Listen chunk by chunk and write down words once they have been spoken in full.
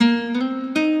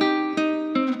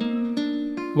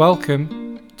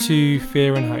Welcome to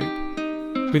Fear and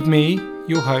Hope, with me,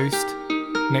 your host,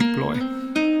 Nick Bloy.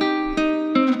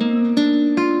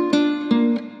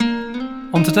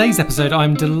 On today's episode,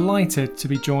 I'm delighted to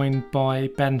be joined by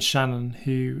Ben Shannon,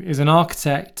 who is an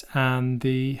architect and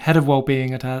the head of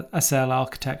wellbeing at Accel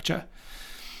Architecture.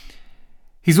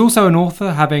 He's also an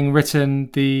author, having written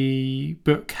the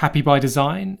book Happy by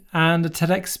Design, and a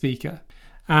TEDx speaker,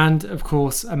 and of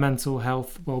course a mental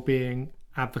health wellbeing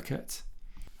advocate.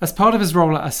 As part of his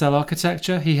role at Accel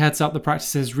Architecture, he heads up the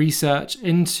practice's research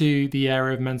into the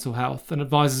area of mental health and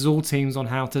advises all teams on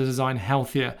how to design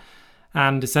healthier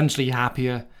and essentially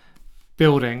happier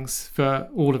buildings for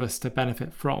all of us to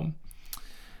benefit from.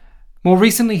 More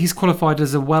recently, he's qualified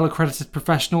as a well-accredited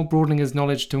professional, broadening his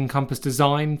knowledge to encompass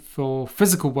design for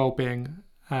physical well-being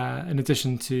in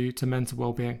addition to mental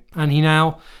well-being. And he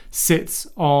now sits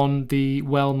on the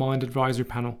Well-Mind Advisory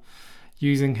Panel,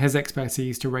 using his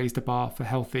expertise to raise the bar for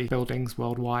healthy buildings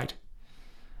worldwide.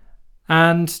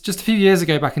 And just a few years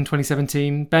ago, back in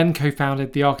 2017, Ben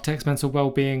co-founded the Architects Mental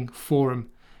Wellbeing Forum,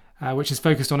 which is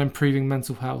focused on improving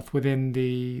mental health within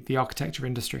the architecture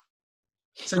industry.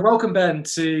 So welcome, Ben,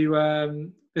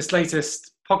 to this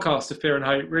latest podcast of Fear and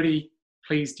Hope. Really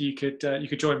pleased you could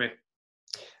join me.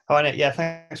 Hi, Nick. Yeah,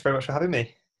 thanks very much for having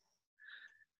me.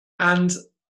 And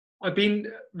I've been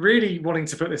really wanting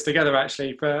to put this together,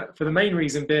 actually, for the main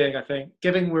reason being, I think,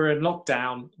 given we're in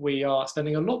lockdown, we are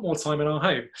spending a lot more time in our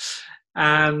home.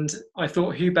 And I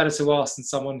thought, who better to ask than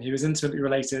someone who is intimately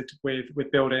related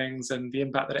with buildings and the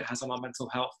impact that it has on our mental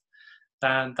health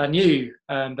than you,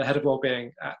 the head of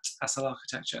wellbeing at Accel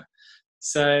Architecture.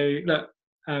 So, look,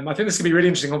 I think this could be a really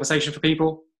interesting conversation for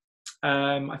people.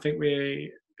 I think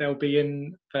they'll be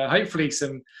in for hopefully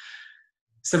some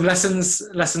lessons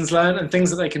learned and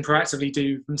things that they can proactively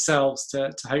do themselves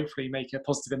to hopefully make a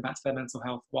positive impact to their mental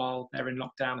health while they're in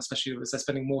lockdown, especially as they're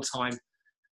spending more time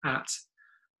at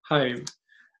home.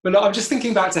 But look, I'm just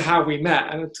thinking back to how we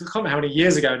met, and I can't remember how many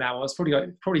years ago now. It was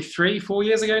probably 3-4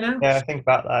 years ago now. Yeah, I think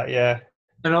about that. Yeah.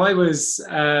 And I was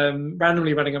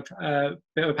randomly running a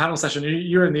bit of a panel session.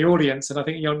 You're in the audience, and I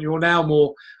think you're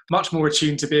now much more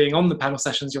attuned to being on the panel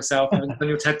sessions yourself, having done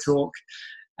your TED talk.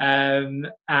 And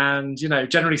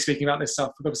generally speaking about this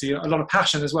stuff, obviously a lot of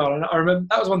passion as well. And I remember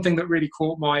that was one thing that really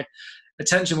caught my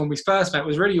attention when we first met,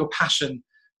 was really your passion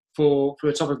for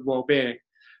the topic of well-being.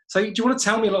 So do you want to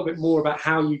tell me a little bit more about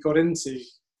how you got into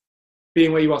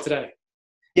being where you are today?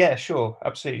 Yeah, sure,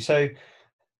 absolutely. So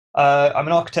I'm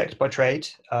an architect by trade,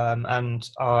 and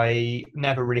I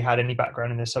never really had any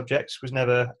background in this subject. Was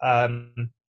never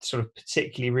sort of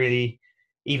particularly really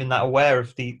even that aware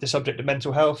of the subject of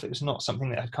mental health. It was not something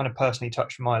that had kind of personally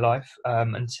touched my life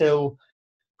until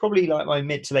probably like my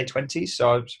mid to late 20s.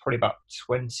 So I was probably about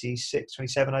 26,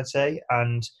 27, I'd say.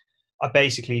 And I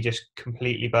basically just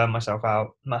completely burned myself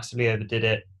out, massively overdid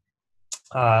it.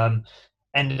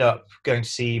 Ended up going to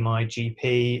see my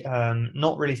GP,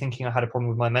 not really thinking I had a problem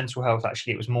with my mental health.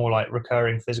 Actually, it was more like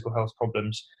recurring physical health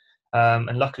problems.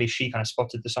 And luckily she kind of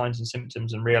spotted the signs and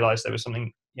symptoms and realized there was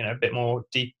something, a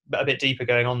bit deeper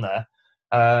going on there.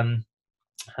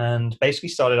 And basically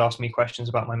started asking me questions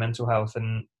about my mental health,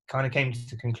 and kind of came to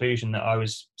the conclusion that I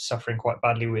was suffering quite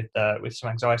badly with some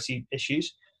anxiety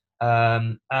issues.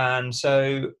 And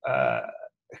so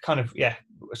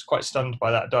was quite stunned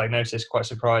by that diagnosis, quite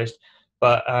surprised,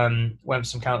 but went for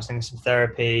some counselling, some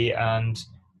therapy, and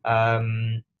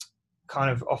kind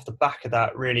of off the back of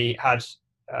that really had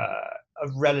a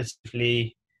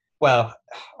relatively, well,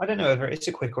 I don't know whether it's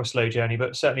a quick or slow journey,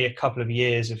 but certainly a couple of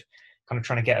years of kind of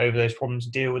trying to get over those problems,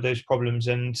 deal with those problems,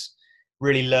 and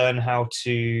really learn how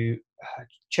to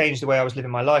change the way I was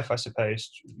living my life, I suppose.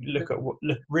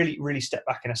 Really step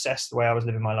back and assess the way I was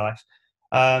living my life.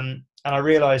 And I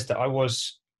realized that I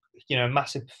was, a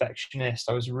massive perfectionist.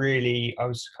 I was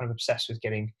kind of obsessed with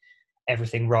getting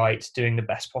everything right, doing the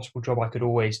best possible job I could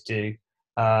always do.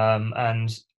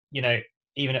 And,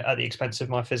 even at the expense of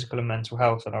my physical and mental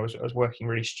health. And I was working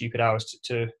really stupid hours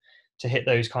to hit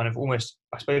those kind of almost,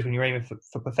 I suppose, when you're aiming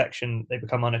for perfection, they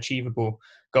become unachievable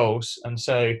goals. And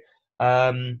so,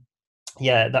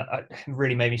 that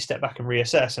really made me step back and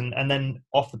reassess. And then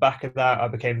off the back of that, I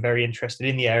became very interested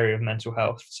in the area of mental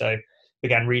health. So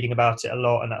began reading about it a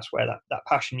lot. And that's where that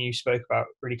passion you spoke about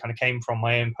really kind of came from,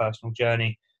 my own personal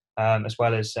journey, as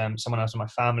well as someone else in my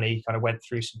family kind of went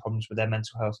through some problems with their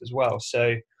mental health as well.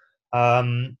 So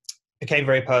became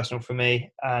very personal for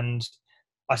me, and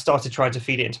I started trying to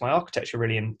feed it into my architecture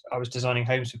really. And I was designing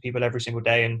homes for people every single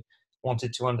day and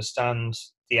wanted to understand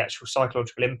the actual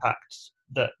psychological impact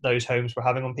that those homes were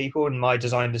having on people. And my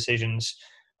design decisions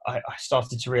I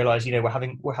started to realize, we're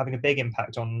having a big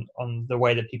impact on the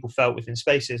way that people felt within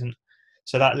spaces. And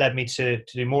so that led me to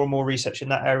do more and more research in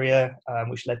that area,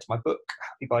 which led to my book,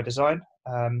 Happy by Design.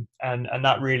 And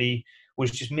that really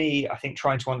was just me, I think,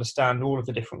 trying to understand all of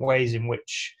the different ways in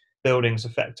which buildings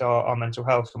affect our mental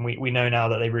health. And we know now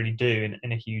that they really do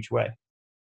in a huge way.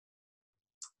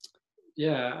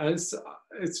 Yeah, I was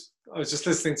just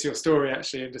listening to your story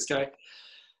actually and just going,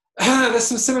 there's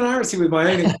some similarity with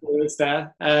my own experience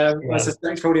there. I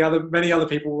suspect probably many other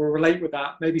people will relate with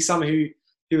that. Maybe some who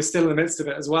are still in the midst of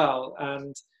it as well.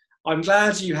 And I'm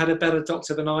glad you had a better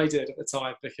doctor than I did at the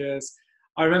time, because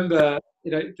I remember,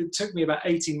 it took me about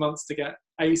 18 months to get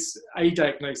a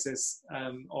diagnosis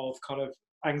of kind of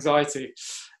anxiety.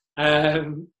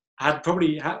 Having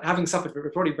suffered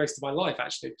for probably most of my life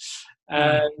actually.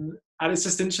 And it's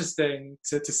just interesting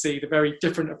to see the very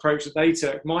different approach that they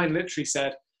took. Mine literally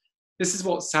said, this is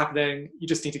what's happening, you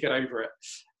just need to get over it.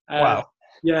 Wow.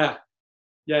 Yeah.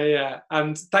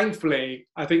 And thankfully,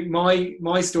 I think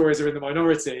my stories are in the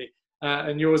minority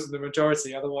and yours in the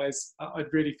majority. Otherwise,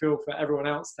 I'd really feel for everyone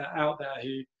else out there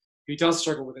who does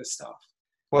struggle with this stuff.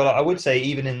 Well, I would say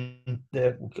even in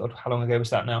how long ago was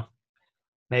that now?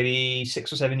 Maybe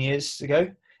 6 or 7 years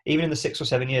ago. Even in the 6 or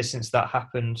 7 years since that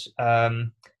happened, I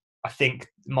think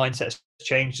mindset's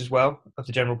changed as well of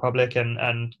the general public,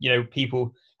 and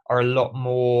people are a lot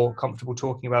more comfortable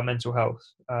talking about mental health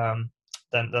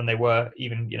than they were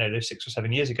even those 6 or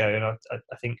 7 years ago. And I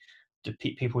think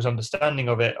people's understanding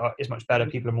of it is much better.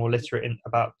 People are more literate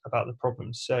about the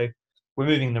problems. So we're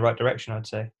moving in the right direction, I'd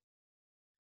say.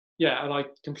 Yeah, and I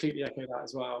completely echo that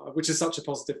as well, which is such a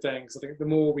positive thing. Because I think the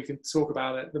more we can talk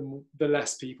about it, the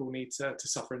less people need to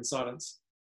suffer in silence.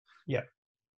 Yeah.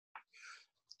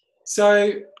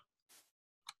 So,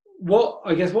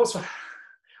 what's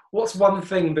one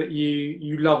thing that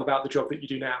you love about the job that you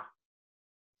do now?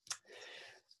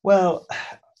 Well,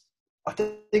 I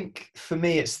think for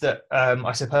me it's that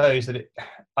I suppose that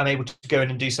I'm able to go in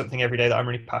and do something every day that I'm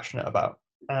really passionate about.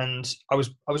 And I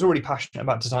was already passionate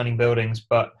about designing buildings,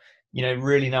 but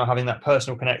really now having that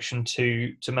personal connection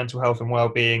to mental health and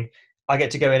well-being, I get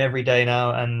to go in every day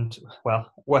now, and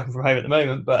working from home at the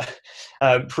moment, but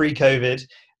pre-COVID,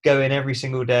 go in every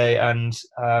single day and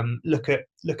look at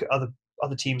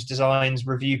other teams' designs,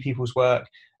 review people's work,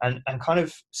 and kind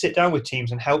of sit down with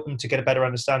teams and help them to get a better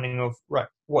understanding of, right,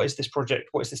 what is this project,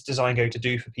 what is this design going to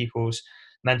do for people's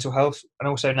mental health. And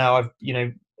also now I've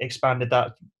expanded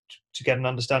that to get an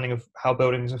understanding of how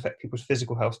buildings affect people's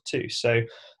physical health too. So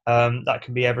that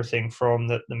can be everything from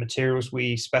the materials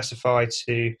we specify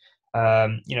to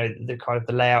the kind of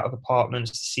the layout of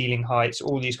apartments, ceiling heights,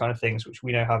 all these kind of things which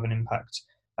we know have an impact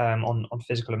on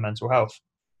physical and mental health.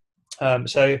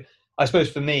 So I suppose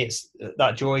for me, it's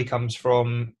that joy comes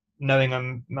from knowing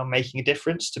I'm making a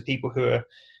difference to people who are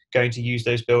going to use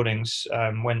those buildings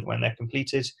when they're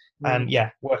completed, and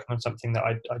working on something that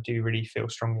I do really feel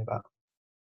strongly about.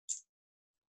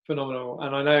 Phenomenal.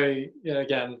 And I know,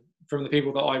 again, from the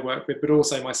people that I work with, but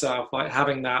also myself, like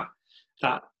having that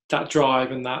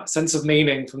drive and that sense of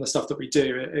meaning from the stuff that we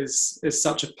do is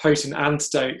such a potent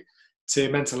antidote to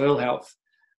mental ill health.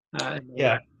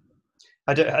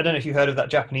 I don't know if you heard of that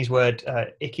Japanese word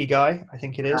ikigai, I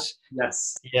think it is.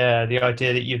 Yes. Yeah, the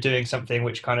idea that you're doing something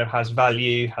which kind of has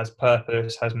value, has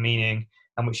purpose, has meaning,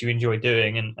 and which you enjoy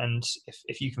doing. And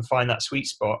if you can find that sweet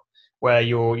spot where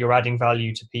you're adding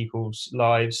value to people's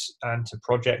lives and to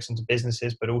projects and to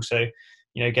businesses, but also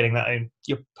getting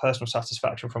your personal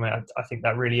satisfaction from it, I think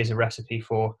that really is a recipe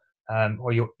for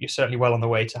you're certainly well on the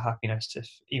way to happiness,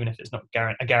 even if it's not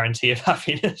a guarantee of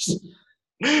happiness.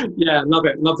 Yeah, love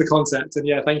it. Love the concept. And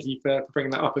thank you for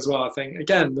bringing that up as well. I think,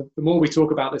 again, the more we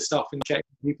talk about this stuff and get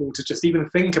people to just even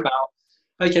think about,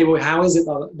 okay, well, how is it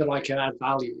that I can add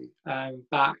value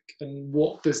back, and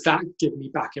what does that give me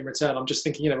back in return? I'm just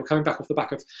thinking, we're coming back off the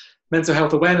back of Mental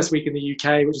Health Awareness Week in the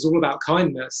UK, which is all about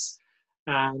kindness,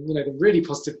 and the really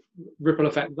positive ripple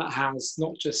effect that has,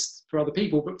 not just for other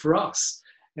people, but for us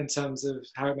in terms of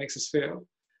how it makes us feel.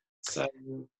 So,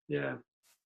 yeah.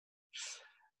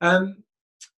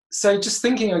 So just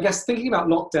thinking about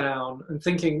lockdown and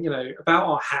thinking, about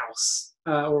our house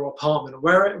or apartment,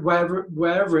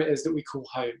 wherever it is that we call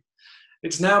home.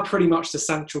 It's now pretty much the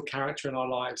central character in our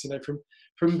lives.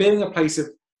 From being a place of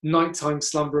nighttime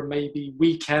slumber and maybe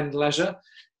weekend leisure,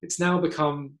 it's now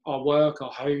become our work,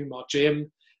 our home, our gym.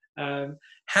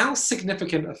 How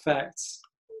significant effect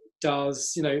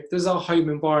does our home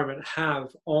environment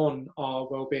have on our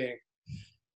well-being?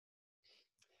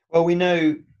 Well, we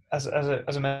know, as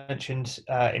I mentioned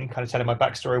in kind of telling my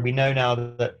backstory, we know now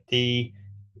that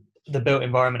the built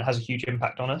environment has a huge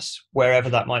impact on us, wherever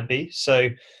that might be. So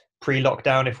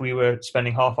pre-lockdown, if we were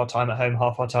spending half our time at home,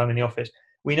 half our time in the office,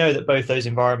 we know that both those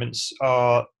environments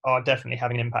are definitely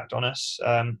having an impact on us.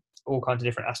 All kinds of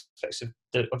different aspects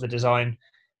of the design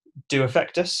do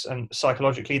affect us, and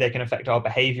psychologically they can affect our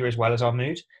behavior as well as our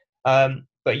mood.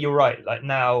 But you're right, like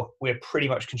now we're pretty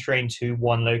much constrained to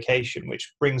one location,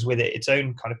 which brings with it its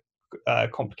own kind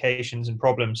of complications and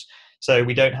problems. So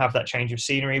we don't have that change of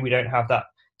scenery, we don't have that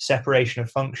separation of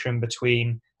function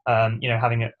between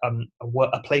having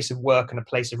a place of work and a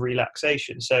place of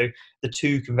relaxation. So the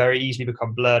two can very easily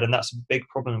become blurred, and that's a big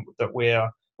problem that we're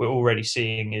already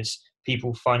seeing, is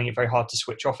people finding it very hard to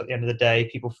switch off at the end of the day,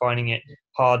 people finding it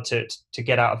hard to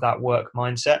get out of that work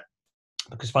mindset,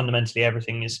 because fundamentally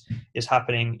everything is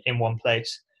happening in one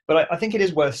place. But I think it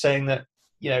is worth saying that,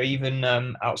 even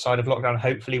outside of lockdown,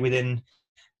 hopefully within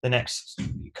the next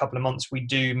couple of months, we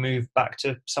do move back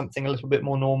to something a little bit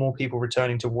more normal, people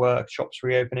returning to work, shops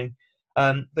reopening.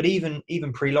 But even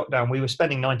pre-lockdown, we were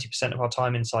spending 90% of our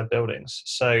time inside buildings.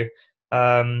 So,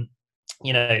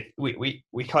 we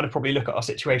kind of probably look at our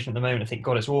situation at the moment and think,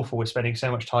 God, it's awful, we're spending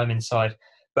so much time inside.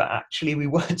 But actually, we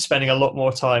weren't spending a lot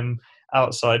more time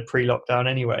outside pre-lockdown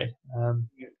anyway.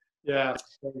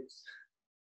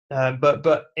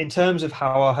 But in terms of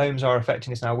how our homes are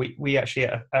affecting us now, we actually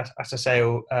at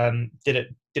Assail did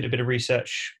a bit of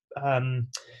research in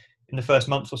the first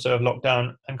month or so of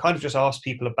lockdown, and kind of just asked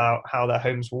people about how their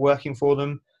homes were working for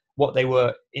them, what they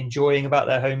were enjoying about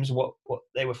their homes, what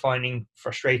they were finding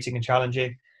frustrating and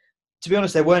challenging. To be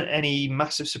honest, there weren't any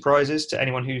massive surprises to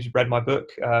anyone who's read my book.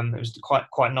 It was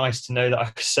quite nice to know that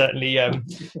I certainly kind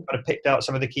of picked out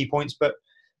some of the key points. But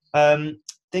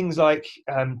things like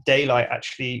daylight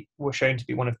actually were shown to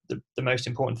be one of the most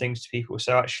important things to people.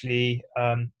 So actually,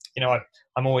 I'm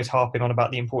always harping on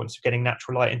about the importance of getting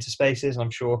natural light into spaces, and I'm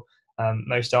sure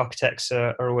most architects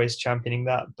are always championing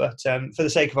that. But for the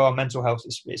sake of our mental health,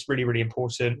 it's really, really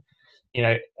important.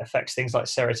 Affects things like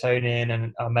serotonin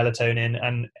and our melatonin,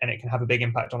 and it can have a big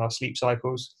impact on our sleep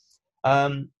cycles.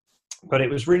 But it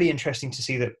was really interesting to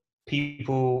see that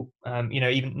people,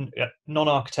 even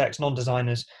non-architects,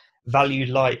 non-designers, valued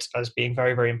light as being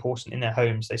very, very important in their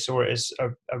homes. They saw it as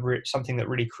something that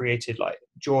really created like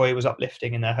joy, was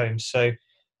uplifting in their homes. So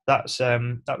that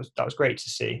was great to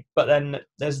see. But then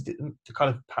there's the kind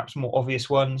of perhaps more obvious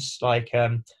ones, like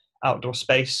outdoor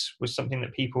space was something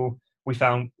that we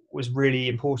found was really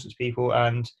important to people.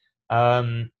 And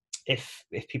if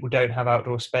people don't have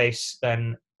outdoor space,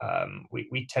 then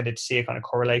we tended to see a kind of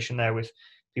correlation there with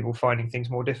people finding things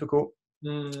more difficult.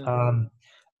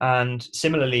 And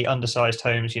similarly, undersized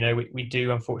homes, we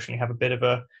do unfortunately have a bit of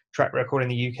a track record in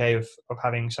the UK of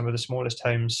having some of the smallest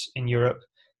homes in Europe.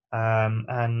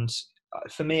 And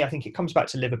for me, I think it comes back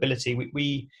to livability.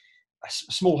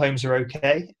 Small homes are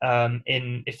okay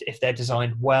if they're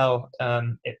designed well,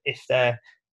 if they're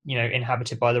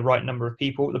inhabited by the right number of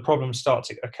people. The problems start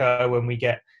to occur when we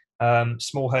get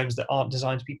small homes that aren't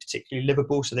designed to be particularly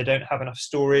livable, so they don't have enough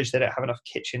storage, they don't have enough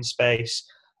kitchen space,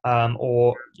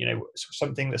 or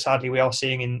something that sadly we are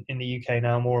seeing in the UK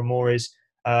now more and more is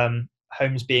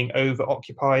homes being over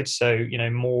occupied. So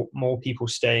more people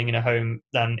staying in a home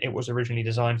than it was originally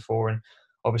designed for, and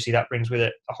obviously that brings with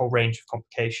it a whole range of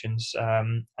complications,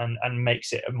 and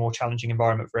makes it a more challenging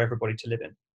environment for everybody to live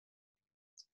in.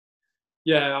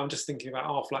 Yeah, I'm just thinking about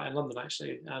our flat in London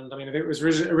actually, and I mean, if it was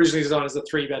originally designed as a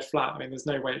 3-bed flat, I mean, there's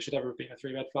no way it should ever have been a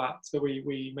 3-bed flat. So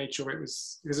we made sure it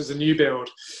was, because it was a new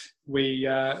build, we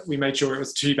made sure it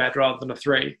was 2-bed rather than a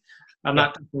 3, and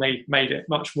that definitely made it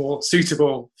much more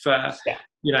suitable for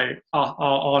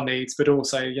our needs. But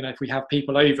also, if we have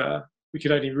people over, we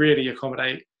could only really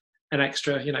accommodate an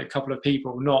extra couple of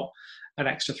people, not an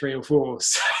extra 3 or 4.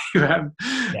 So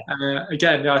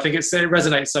again, I think it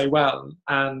resonates so well,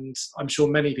 and I'm sure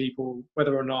many people,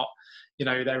 whether or not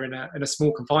they're in a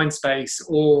small confined space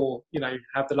or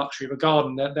have the luxury of a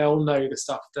garden, they'll know the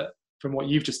stuff that, from what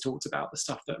you've just talked about, the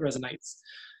stuff that resonates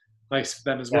most for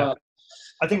them as well.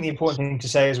 I think the important thing to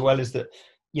say as well is that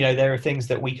there are things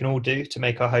that we can all do to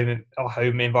make our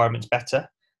home environments better.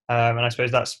 And I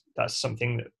suppose that's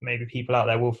something that maybe people out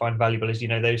there will find valuable, is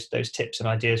those tips and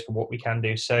ideas for what we can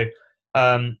do. So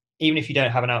even if you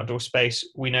don't have an outdoor space,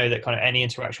 we know that kind of any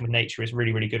interaction with nature is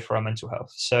really, really good for our mental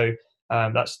health. So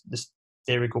that's this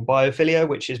theory called biophilia,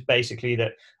 which is basically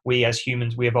that we as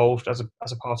humans, we evolved as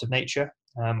a part of nature,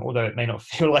 although it may not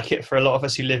feel like it for a lot of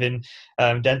us who live in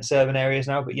dense urban areas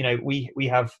now. But we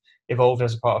have evolved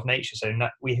as a part of nature, so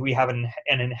we have an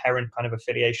inherent kind of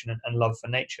affiliation and love for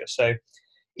nature. So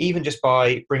even just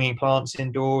by bringing plants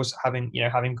indoors,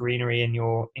 having greenery in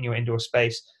your indoor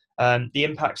space, the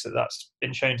impacts that that's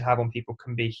been shown to have on people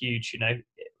can be huge.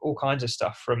 All kinds of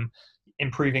stuff, from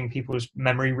improving people's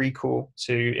memory recall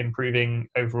to improving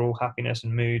overall happiness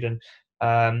and mood.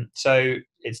 And so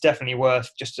it's definitely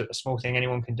worth, just a small thing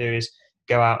anyone can do is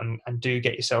go out and do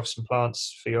get yourself some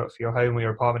plants for your home or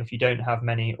your apartment if you don't have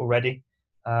many already.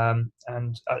 And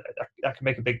that can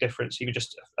make a big difference, even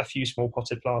just a few small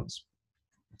potted plants.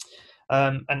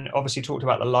 And obviously talked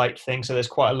about the light thing, so there's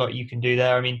quite a lot you can do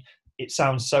there. I mean, it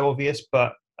sounds so obvious,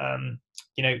 but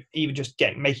even just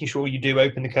making sure you do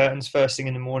open the curtains first thing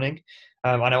in the morning.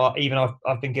 I know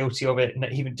I've been guilty of it, and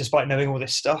even despite knowing all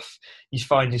this stuff, you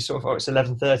find you sort of, it's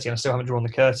 11:30 and I still haven't drawn the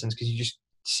curtains, because you just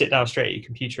sit down straight at your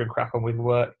computer and crack on with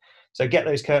work. So get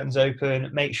those curtains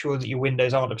open, make sure that your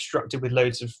windows aren't obstructed with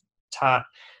loads of tat.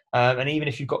 And even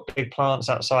if you've got big plants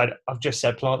outside, I've just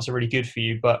said plants are really good for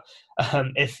you, but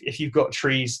if you've got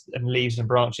trees and leaves and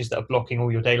branches that are blocking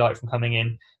all your daylight from coming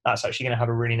in, that's actually going to have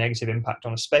a really negative impact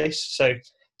on a space. So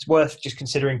it's worth just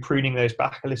considering pruning those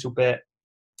back a little bit,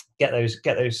 get those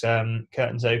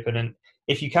curtains open, and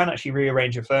if you can, actually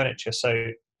rearrange your furniture. So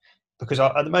because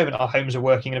at the moment our homes are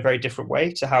working in a very different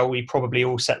way to how we probably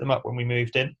all set them up when we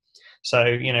moved in. So,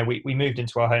 we moved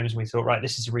into our homes and we thought, right,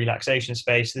 this is a relaxation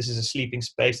space, this is a sleeping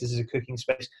space, this is a cooking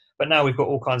space. But now we've got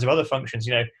all kinds of other functions.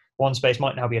 One space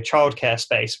might now be a childcare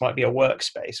space, might be a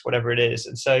workspace, whatever it is.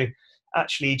 And so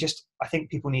actually I think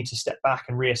people need to step back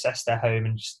and reassess their home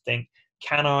and just think,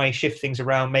 can I shift things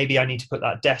around? Maybe I need to put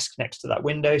that desk next to that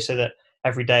window so that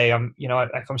every day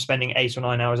if I'm spending 8 or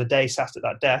 9 hours a day sat at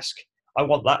that desk, I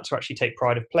want that to actually take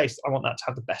pride of place. I want that to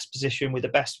have the best position with the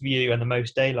best view and the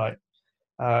most daylight.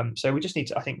 So we just need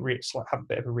to, I think, have a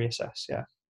bit of a reassess.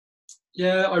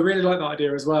 Yeah, I really like that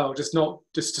idea as well. Just not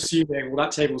just assuming, well,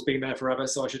 that table's been there forever,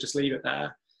 so I should just leave it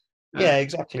there. Yeah,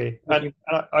 exactly. And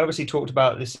I obviously talked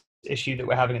about this issue that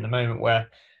we're having at the moment, where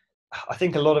I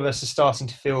think a lot of us are starting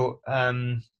to feel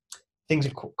things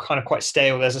are kind of quite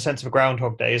stale. There's a sense of a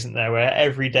Groundhog Day, isn't there, where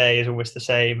every day is almost the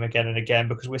same again and again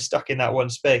because we're stuck in that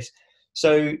one space.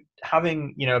 So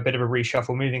having, a bit of a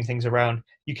reshuffle, moving things around,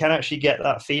 you can actually get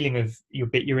that feeling of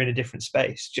you're in a different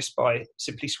space just by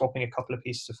simply swapping a couple of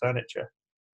pieces of furniture.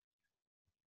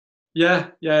 Yeah.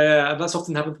 And that's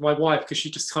often happened to my wife, because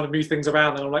she just kind of moves things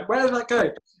around and I'm like, where did that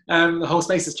go? The whole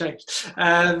space has changed.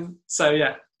 So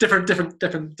yeah, different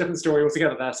story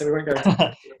altogether there. So we won't go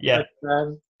into Yeah.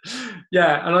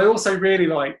 Yeah, and I also really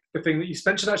like the thing that you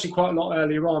mentioned actually quite a lot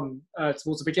earlier on,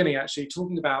 towards the beginning, actually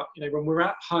talking about, when we're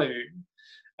at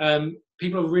home,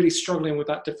 people are really struggling with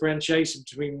that differentiation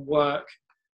between work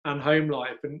and home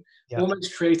life, and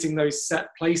almost creating those set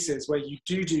places where you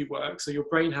do work, so your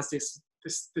brain has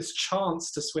this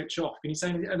chance to switch off. Can you say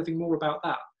anything more about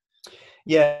that?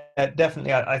 Yeah,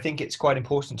 definitely. I think it's quite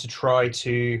important to try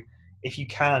to, if you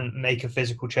can, make a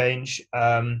physical change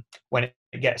when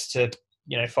it gets to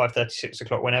 5:30, 6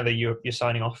 o'clock, whenever you're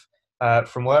signing off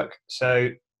from work. So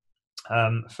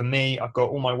for me, I've got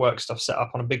all my work stuff set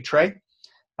up on a big tray.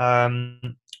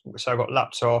 So I've got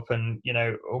laptop and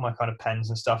all my kind of pens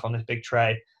and stuff on this big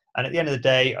tray. And at the end of the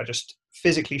day, I just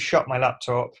physically shut my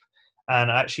laptop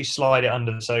and I actually slide it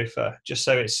under the sofa just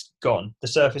so it's gone. The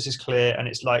surface is clear, and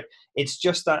it's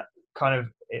just that kind of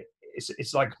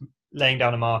it's like laying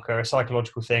down a marker, a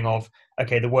psychological thing of,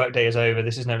 okay, the workday is over.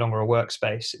 This is no longer a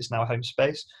workspace. It's now a home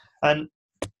space. And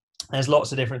there's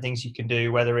lots of different things you can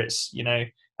do, whether it's,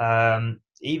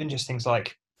 even just things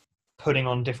like putting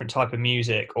on different type of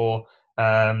music or,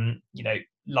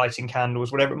 lighting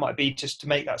candles, whatever it might be, just to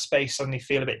make that space suddenly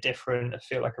feel a bit different,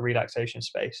 feel like a relaxation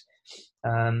space.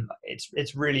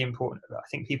 It's really important. I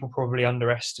think people probably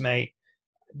underestimate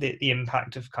the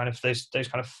impact of kind of those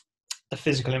kind of the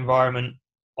physical environment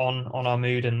on our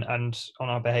mood and on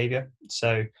our behavior.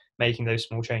 So making those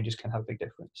small changes can have a big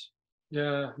difference.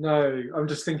 Yeah, no, I'm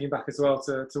just thinking back as well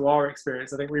to our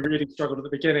experience. I think we really struggled at the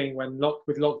beginning when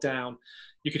with lockdown,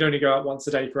 you could only go out once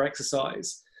a day for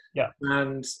exercise. Yeah.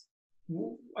 And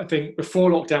I think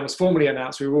before lockdown was formally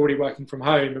announced, we were already working from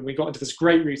home, and we got into this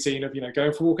great routine of,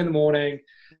 going for a walk in the morning,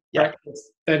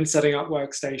 breakfast, then setting up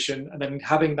workstation, and then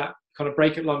having that kind of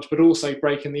break at lunch, but also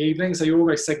break in the evening. So you're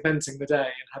almost segmenting the day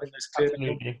and having those clear.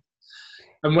 Absolutely.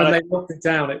 And when they locked it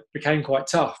down, it became quite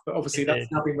tough, but obviously that's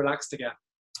now been relaxed again.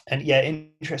 And yeah,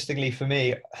 interestingly for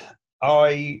me,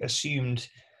 I assumed,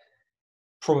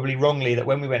 probably wrongly, that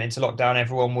when we went into lockdown,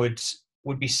 everyone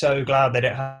would be so glad they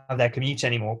don't have their commute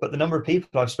anymore. But the number of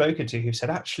people I've spoken to who said,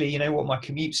 actually, you know what, my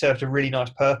commute served a really nice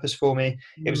purpose for me.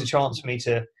 It was a chance for me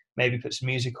to maybe put some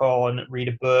music on, read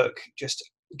a book, just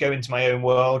go into my own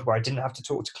world where I didn't have to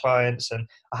talk to clients, and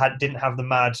I didn't have the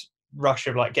mad rush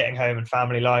of like getting home and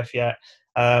family life yet.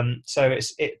 So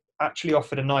actually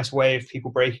offered a nice way of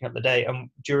people breaking up the day. And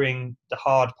during the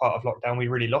hard part of lockdown, we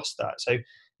really lost that. So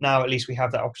now at least we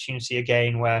have that opportunity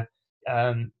again where,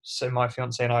 so my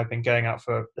fiance and I have been going out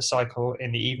for a cycle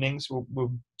in the evenings.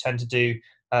 We'll tend to do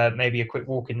maybe a quick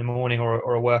walk in the morning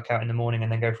or a workout in the morning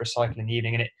and then go for a cycle in the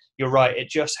evening. And you're right, it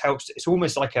just helps. It's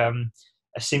almost like a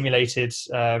simulated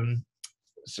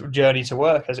sort of journey to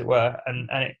work, as it were. And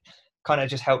it kind of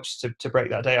just helps to break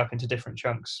that day up into different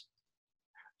chunks.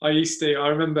 I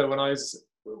remember when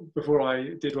before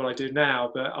I did what I do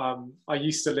now, but I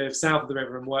used to live south of the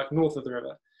river and work north of the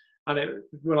river. And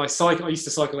when I used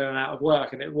to cycle in and out of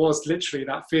work, and it was literally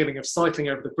that feeling of cycling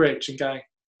over the bridge and going,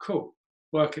 cool,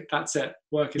 that's it.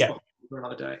 Work is behind for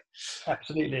another day.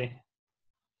 Absolutely.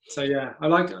 So yeah, I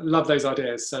love those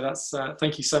ideas. So that's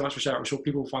thank you so much for sharing. I'm sure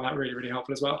people will find that really, really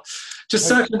helpful as well. Just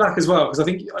circling back as well, because I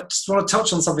think I just want to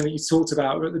touch on something that you talked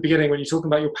about at the beginning when you're talking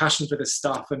about your passion for this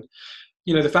stuff, and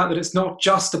the fact that it's not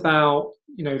just about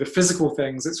the physical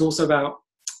things. It's also about,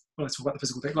 well, let's talk about the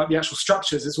physical thing, like the actual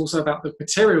structures. It's also about the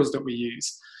materials that we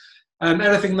use.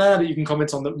 Anything there that you can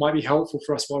comment on that might be helpful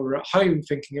for us while we're at home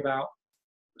thinking about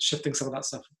shifting some of that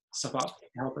stuff up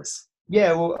to help us.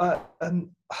 Yeah, well,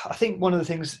 I think one of the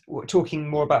things, we're talking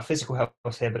more about physical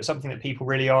health here, but something that people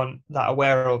really aren't that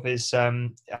aware of is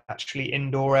actually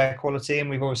indoor air quality. And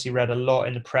we've obviously read a lot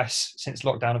in the press since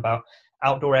lockdown about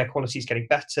outdoor air quality is getting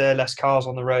better, less cars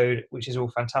on the road, which is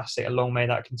all fantastic. And long may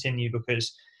that continue,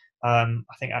 because I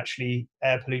think actually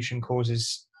air pollution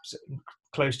globally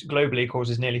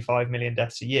causes nearly 5 million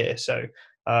deaths a year. So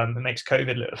it makes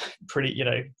COVID look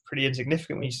pretty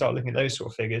insignificant when you start looking at those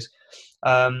sort of figures.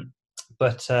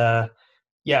 But I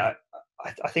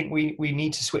think we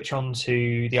need to switch on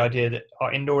to the idea that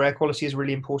our indoor air quality is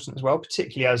really important as well,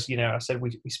 particularly as, I said,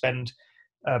 we spend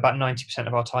about 90%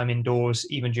 of our time indoors,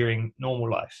 even during normal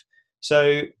life.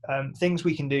 So things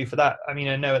we can do for that. I mean,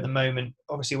 I know at the moment,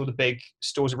 obviously all the big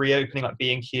stores are reopening, like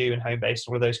B&Q and Homebase,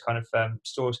 all of those kind of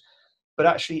stores. But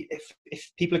actually,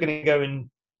 if people are going to go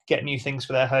and get new things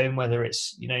for their home, whether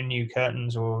it's, new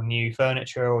curtains or new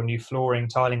furniture or new flooring,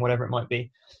 tiling, whatever it might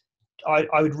be, I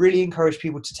would really encourage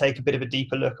people to take a bit of a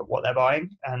deeper look at what they're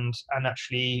buying and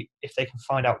actually if they can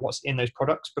find out what's in those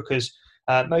products, because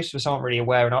most of us aren't really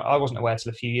aware, and I wasn't aware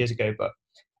till a few years ago, but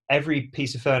every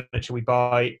piece of furniture we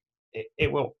buy,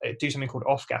 it will do something called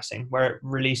off-gassing, where it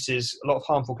releases a lot of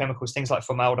harmful chemicals, things like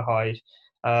formaldehyde,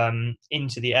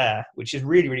 into the air, which is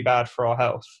really, really bad for our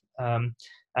health. And,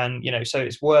 so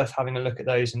it's worth having a look at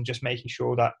those and just making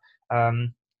sure that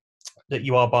that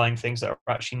you are buying things that are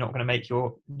actually not going to make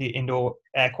the indoor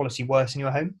air quality worse in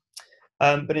your home.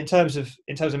 But in terms of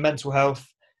mental health,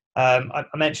 I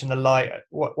mentioned the light.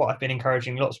 What I've been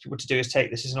encouraging lots of people to do is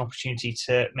take this as an opportunity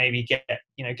to maybe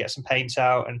get some paint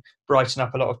out and brighten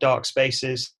up a lot of dark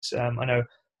spaces. I know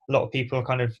a lot of people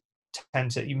kind of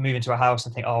tend to move into a house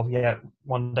and think, oh yeah,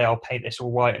 one day I'll paint this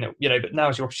all white, and but now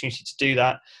is your opportunity to do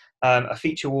that. A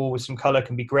feature wall with some colour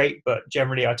can be great, but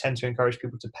generally I tend to encourage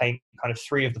people to paint kind of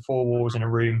 3 of the 4 walls in a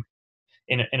room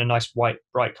in a nice white,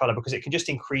 bright colour, because it can just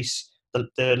increase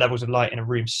the levels of light in a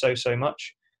room so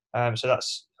much. So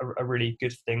that's a really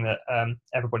good thing that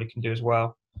everybody can do as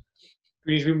well.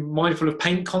 We need to be mindful of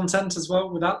paint content as well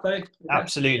with that, though.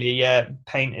 Absolutely, yeah.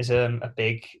 Paint is a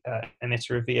big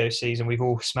emitter of VOCs, and we've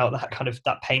all smelt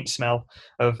that paint smell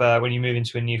of when you move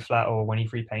into a new flat or when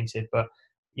you've repainted. But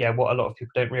yeah, what a lot of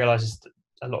people don't realise is that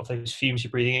a lot of those fumes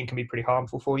you're breathing in can be pretty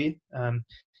harmful for you.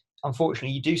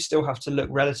 Unfortunately, you do still have to look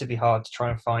relatively hard to try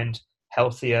and find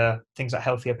healthier things, like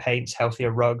healthier paints,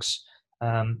 healthier rugs.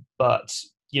 But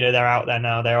they're out there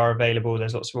now. They are available.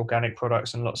 There's lots of organic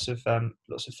products and lots of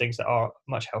things that are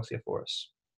much healthier for us.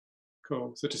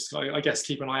 Cool. So just, I guess,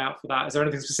 keep an eye out for that. Is there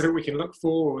anything specific we can look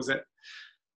for, or is it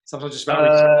sometimes just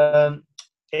about?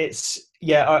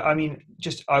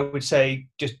 I would say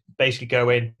just basically go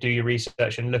in, do your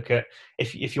research, and look at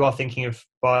if you are thinking of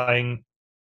buying,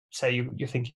 say you're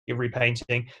thinking of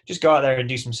repainting, just go out there and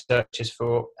do some searches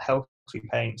for healthy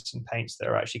paints and paints that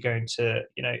are actually going to,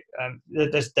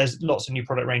 there's lots of new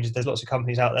product ranges. There's lots of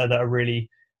companies out there that are really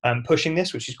pushing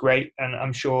this, which is great. And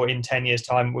I'm sure in 10 years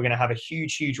time, we're going to have a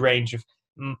huge range of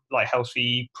like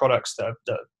healthy products that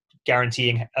are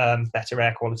guaranteeing better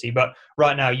air quality. But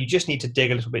right now you just need to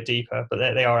dig a little bit deeper, but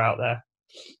they are out there.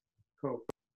 Cool.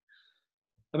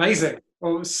 Amazing.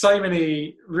 Well, so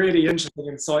many really interesting,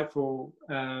 insightful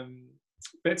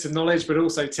bits of knowledge, but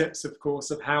also tips, of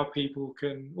course, of how people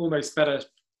can almost better,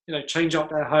 change up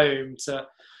their home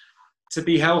to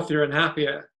be healthier and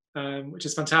happier, which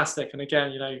is fantastic. And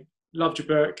again, loved your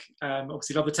book.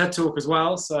 Obviously love the TED Talk as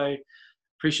well. So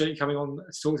appreciate you coming on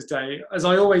to talk today. As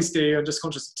I always do, I'm just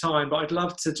conscious of time, but I'd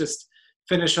love to just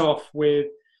finish off with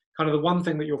kind of the one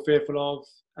thing that you're fearful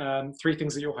of, 3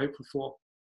 things that you're hopeful for.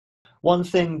 One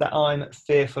thing that I'm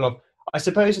fearful of, I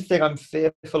suppose the thing I'm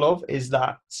fearful of is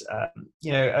that,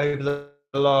 over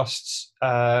the last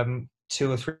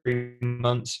 2 or 3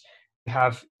 months, we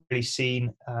have really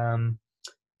seen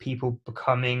people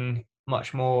becoming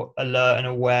much more alert and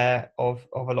aware of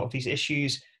a lot of these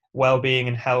issues. Well-being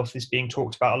and health is being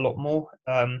talked about a lot more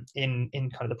in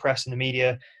kind of the press and the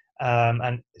media,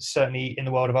 and certainly in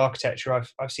the world of architecture,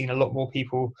 I've seen a lot more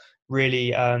people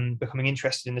really becoming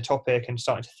interested in the topic and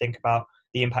starting to think about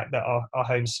the impact that our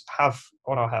homes have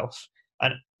on our health.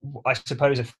 And I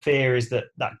suppose a fear is that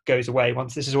goes away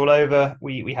once this is all over.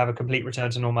 We have a complete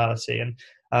return to normality, and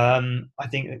I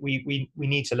think that we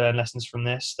need to learn lessons from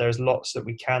this. There's lots that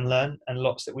we can learn, and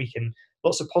lots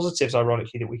of positives,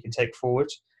 ironically, that we can take forward.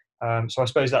 So I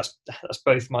suppose that's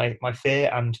both my fear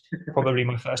and probably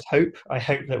my first hope. I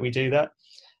hope that we do that.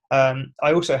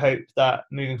 I also hope that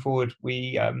moving forward,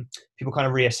 people kind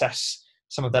of reassess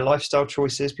some of their lifestyle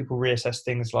choices. People reassess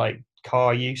things like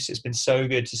car use. It's been so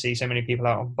good to see so many people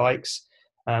out on bikes.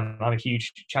 I'm a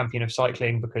huge champion of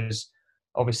cycling because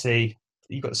obviously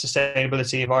you've got the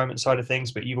sustainability environment side of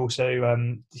things, but you've also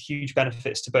the huge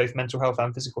benefits to both mental health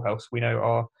and physical health we know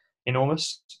are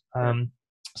enormous.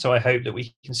 So I hope that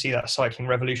we can see that cycling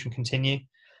revolution continue.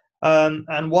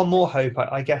 And one more hope,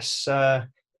 I guess,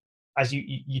 as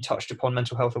you touched upon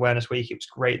Mental Health Awareness Week, it was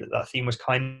great that theme was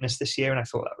kindness this year, and I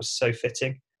thought that was so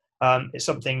fitting. It's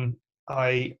something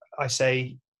I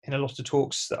say in a lot of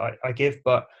talks that I give,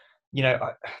 but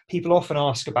people often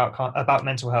ask about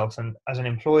mental health, and as an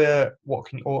employer,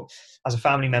 or as a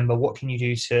family member, what can you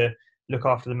do to look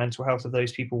after the mental health of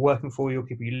those people working for you, or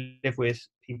people you live with,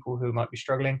 people who might be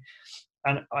struggling.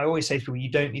 And I always say to people,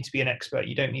 you don't need to be an expert.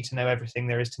 You don't need to know everything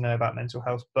there is to know about mental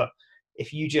health. But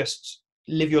if you just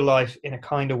live your life in a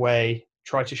kinder way,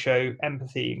 try to show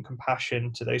empathy and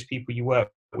compassion to those people you work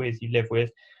with, you live with,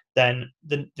 then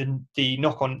the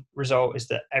knock-on result is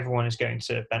that everyone is going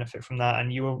to benefit from that.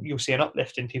 And you'll see an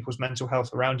uplift in people's mental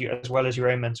health around you, as well as your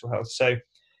own mental health. So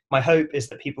my hope is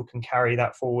that people can carry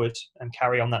that forward and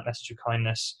carry on that message of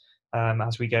kindness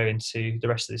as we go into the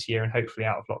rest of this year and hopefully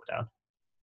out of lockdown.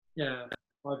 Yeah,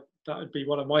 that would be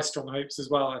one of my strong hopes as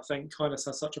well. I think kindness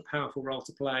has such a powerful role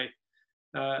to play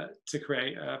to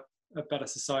create a better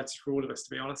society for all of us,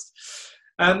 to be honest.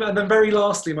 And then very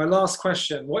lastly, my last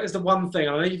question, what is the one thing,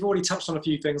 I know you've already touched on a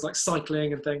few things like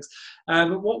cycling and things,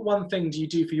 but what one thing do you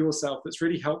do for yourself that's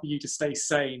really helped you to stay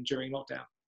sane during lockdown?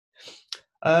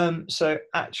 So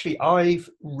actually, I've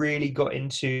really got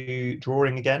into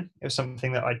drawing again. It was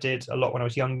something that I did a lot when I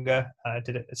was younger. I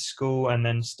did it at school, and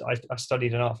then I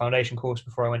studied an art foundation course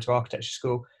before I went to architecture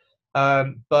school.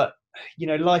 But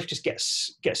life just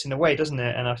gets in the way, doesn't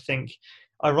it? And I think,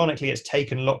 ironically, it's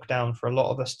taken lockdown for a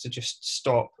lot of us to just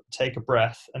stop, take a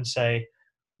breath, and say,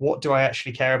 what do I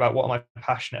actually care about? What am I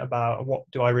passionate about? And what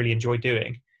do I really enjoy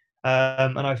doing?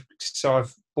 And I've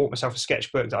bought myself a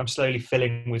sketchbook that I'm slowly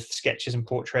filling with sketches and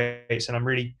portraits, and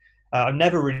I've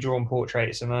never really drawn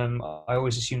portraits, and I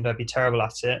always assumed I'd be terrible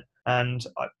at it, and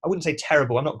I wouldn't say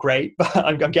terrible, I'm not great, but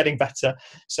I'm getting better.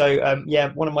 So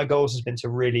one of my goals has been to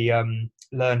really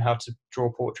learn how to draw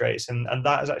portraits, and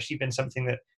that has actually been something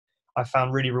that I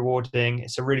found really rewarding.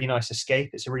 It's a really nice escape.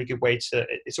 It's a really good way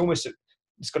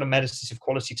it's got a meditative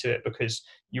quality to it, because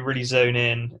you really zone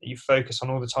in, you focus on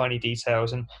all the tiny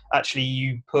details, and actually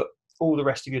you put all the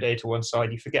rest of your day to one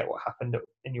side. You forget what happened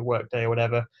in your work day or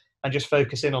whatever, and just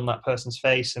focus in on that person's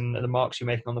face and the marks you're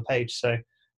making on the page. So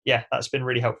yeah, that's been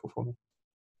really helpful for me.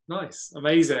 Nice,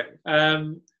 amazing.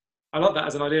 I love that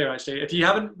as an idea, actually. If you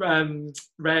haven't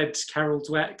read Carol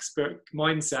Dweck's book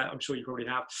Mindset, I'm sure you probably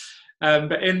have,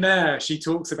 but in there she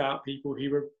talks about people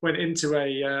who went into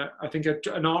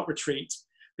an art retreat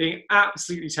being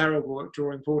absolutely terrible at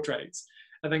drawing portraits,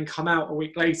 and then come out a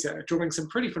week later drawing some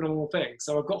pretty phenomenal things.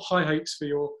 So I've got high hopes for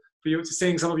you to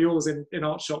seeing some of yours in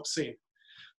art shops soon.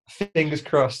 Fingers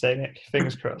crossed, Nick.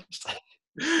 Fingers crossed.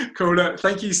 Cool. Look,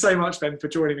 thank you so much, Ben, for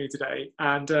joining me today.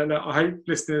 And look, I hope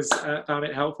listeners found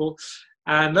it helpful.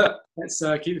 And look, let's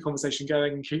keep the conversation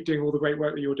going and keep doing all the great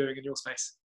work that you're doing in your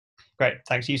space. Great.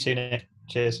 Thanks. You too, Nick.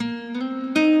 Cheers.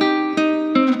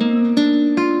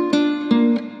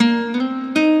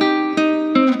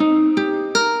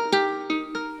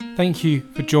 Thank you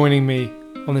for joining me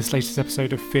on this latest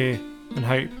episode of Fear and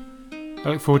Hope. I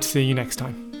look forward to seeing you next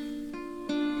time.